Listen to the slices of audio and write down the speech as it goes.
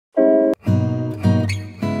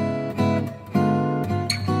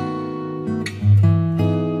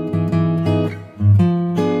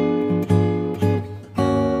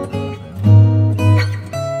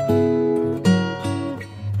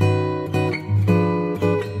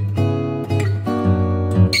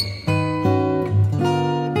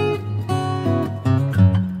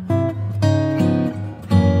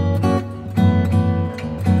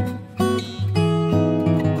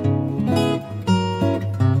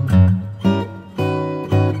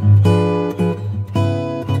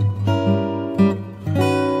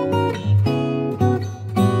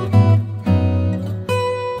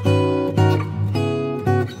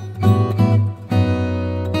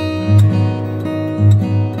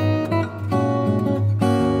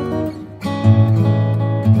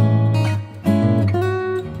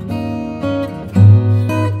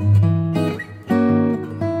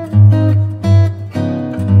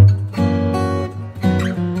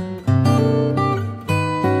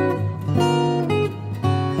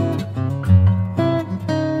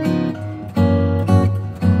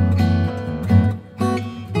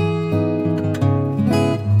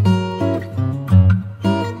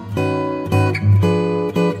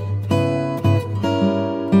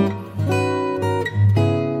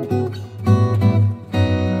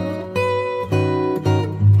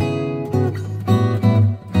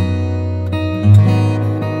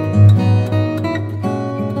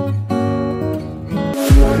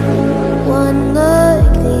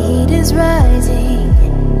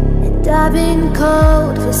I've been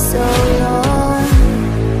cold for so long.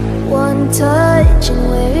 One touch and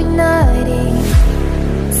we're igniting,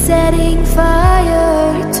 setting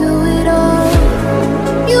fire to it all.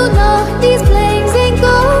 You know these flames ain't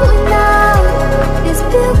going out. This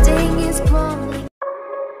building is crumbling.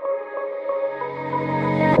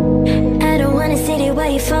 I don't wanna see the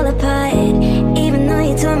way you fall apart. Even though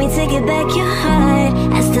you told me to get back your heart,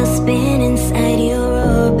 I still spin inside your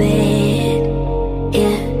orbit.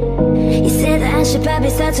 Yeah, you said that I should probably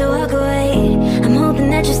start to walk away. I'm hoping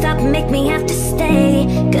that you stop and make me have to stay,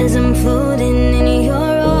 'cause I'm floating in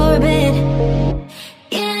your orbit.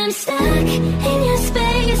 Yeah, I'm stuck in your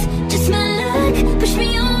space, just my luck, push me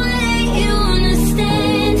away, you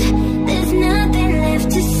understand. There's nothing left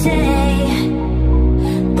to say.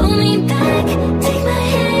 Pull me back, take my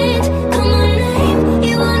hand, call my name,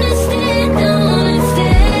 you understand, I wanna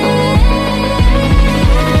stay.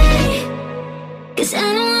 'Cause I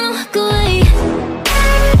don't wanna walk away.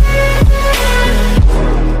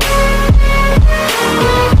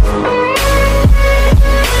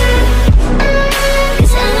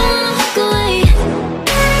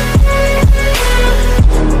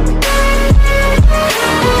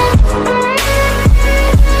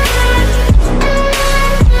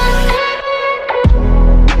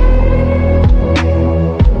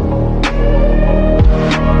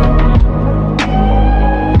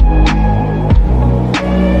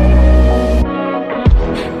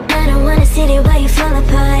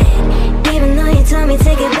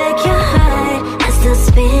 Take it back your heart, I still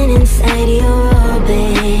spin inside your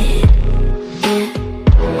orbit. Yeah,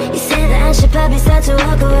 you said that I should probably start to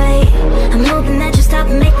walk away. I'm hoping that you stop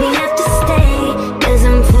and make me have to stay, 'cause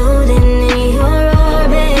I'm floating in your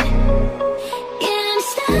orbit. Yeah, I'm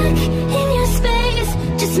stuck in your space,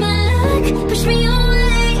 just my luck, push me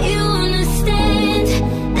away, you understand.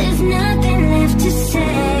 There's nothing left to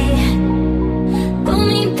say. Pull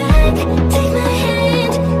me back, take my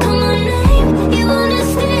hand, call my name, you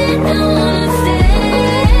understand, I wanna stay.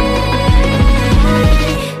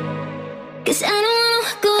 'Cause I don't wanna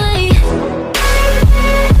walk away.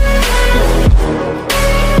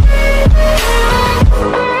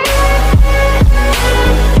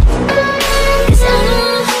 'Cause I don't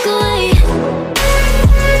wanna walk away.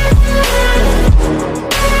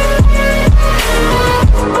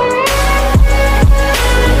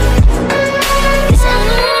 'Cause I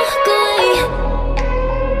don't wanna walk away.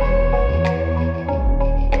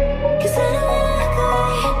 'Cause I don't wanna walk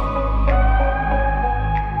away.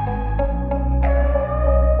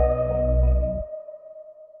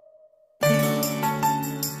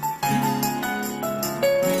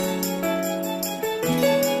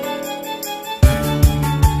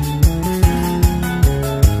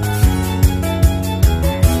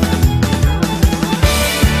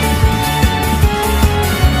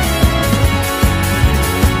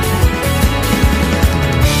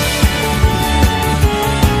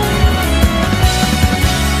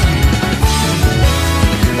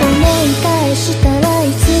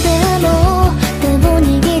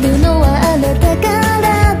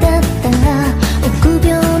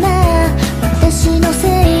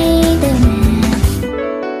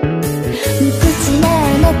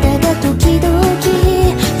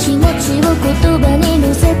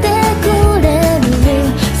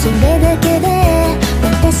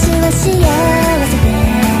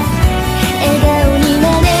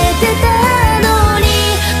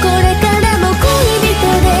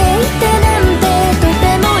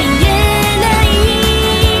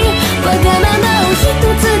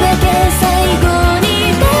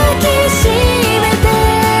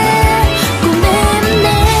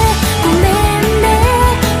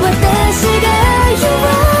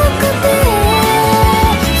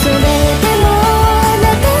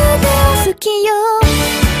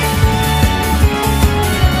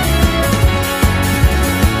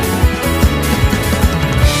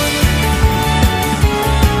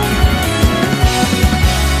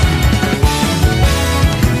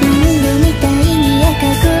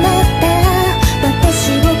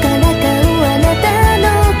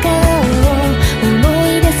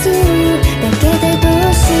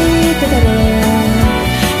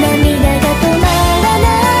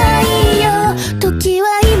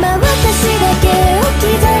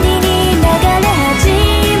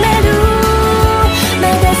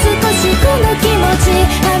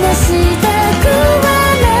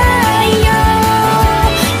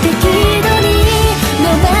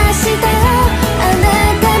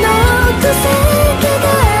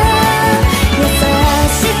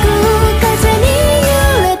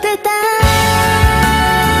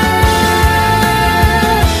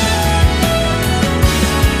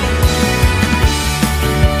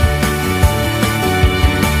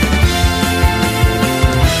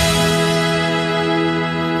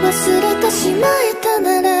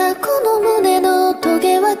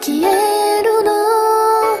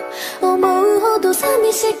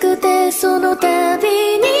 の度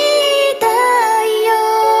に